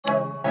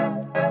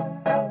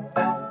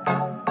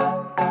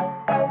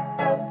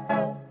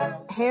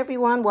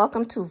everyone,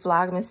 welcome to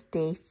Vlogmas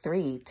Day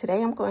 3.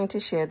 Today I'm going to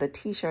share the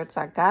t-shirts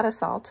I got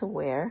us all to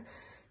wear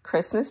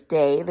Christmas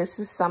Day. This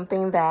is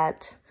something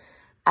that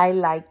I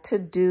like to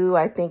do.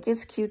 I think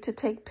it's cute to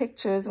take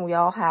pictures, and we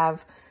all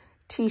have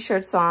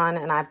t-shirts on,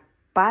 and I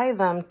buy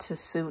them to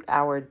suit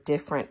our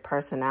different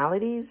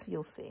personalities.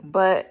 You'll see.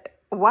 But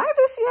why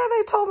this year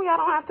they told me I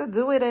don't have to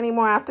do it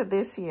anymore after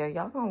this year?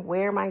 Y'all gonna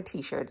wear my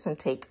t-shirts and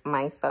take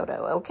my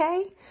photo,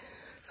 okay?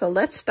 So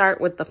let's start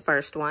with the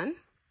first one.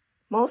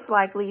 Most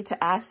likely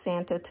to ask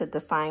Santa to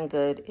define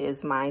good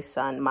is my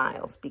son,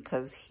 Miles,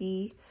 because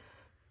he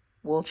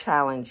will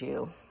challenge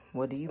you.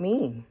 What do you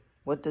mean?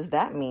 What does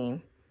that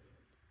mean?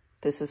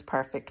 This is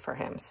perfect for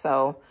him.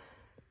 So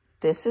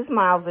this is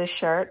Miles's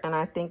shirt, and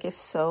I think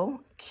it's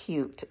so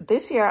cute.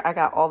 This year, I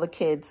got all the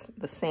kids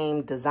the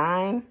same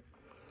design,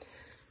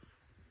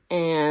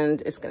 and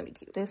it's going to be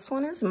cute. This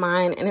one is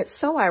mine, and it's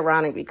so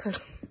ironic because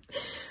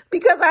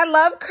I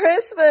love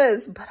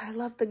Christmas, but I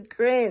love the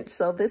Grinch.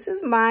 So this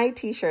is my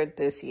t-shirt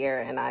this year,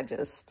 and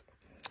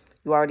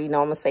you already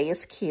know I'm going to say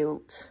it's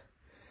cute.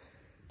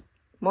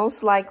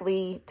 Most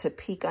likely to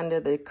peek under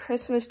the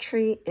Christmas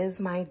tree is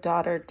my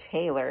daughter,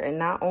 Taylor. And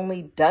not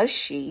only does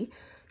she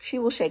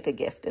will shake a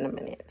gift in a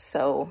minute.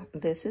 So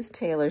this is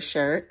Taylor's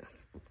shirt.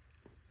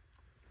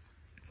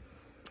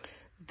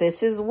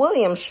 This is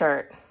William's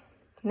shirt.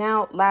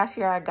 Now, last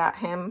year I got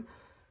him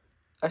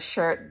a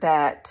shirt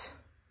that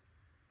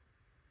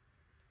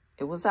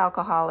it was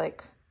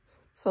alcoholic.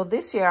 So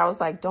this year I was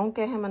like, don't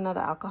get him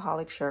another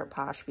alcoholic shirt,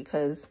 Posh,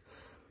 because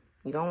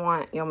you don't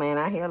want your man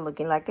out here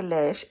looking like a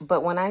lesh.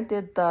 But when I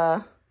did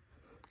the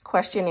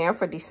questionnaire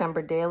for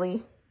December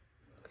Daily,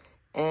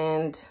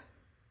 and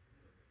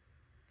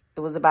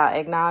it was about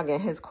eggnog,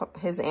 and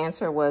his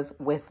answer was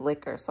with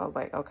liquor. So I was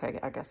like, okay,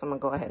 I guess I'm going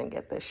to go ahead and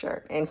get this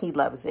shirt. And he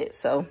loves it.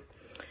 So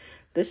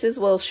this is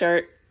Will's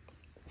shirt.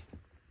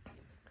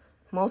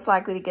 Most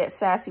likely to get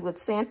sassy with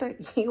Santa.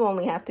 You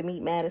only have to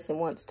meet Madison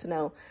once to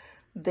know.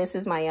 This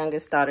is my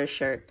youngest daughter's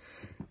shirt,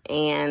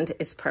 and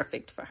it's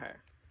perfect for her.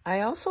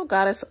 I also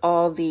got us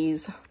all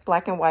these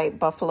black and white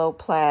buffalo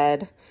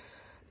plaid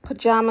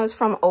pajamas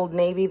from Old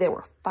Navy. They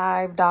were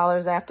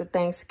 $5 after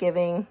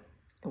Thanksgiving.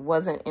 It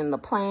wasn't in the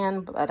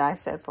plan, but I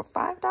said for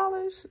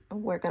 $5,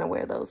 we're going to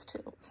wear those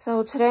too.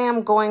 So today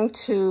I'm going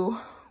to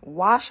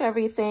wash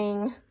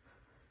everything.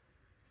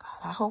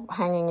 God, I hope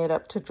hanging it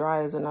up to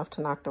dry is enough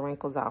to knock the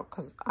wrinkles out,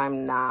 because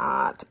I'm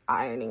not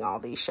ironing all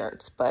these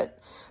shirts. But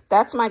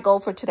that's my goal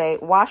for today.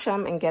 Wash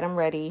them and get them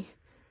ready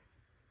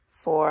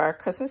for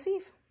Christmas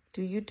Eve.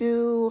 Do you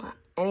do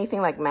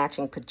anything like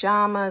matching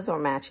pajamas or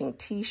matching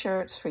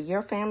t-shirts for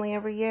your family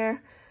every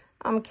year?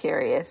 I'm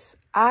curious.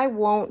 I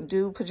won't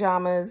do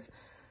pajamas.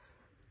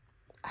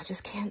 I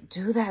just can't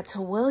do that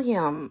to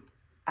William.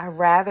 I'd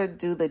rather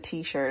do the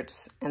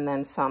t-shirts and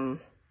then some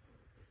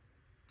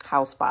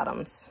house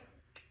bottoms.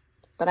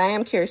 But I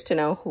am curious to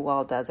know who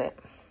all does it.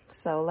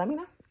 So let me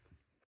know.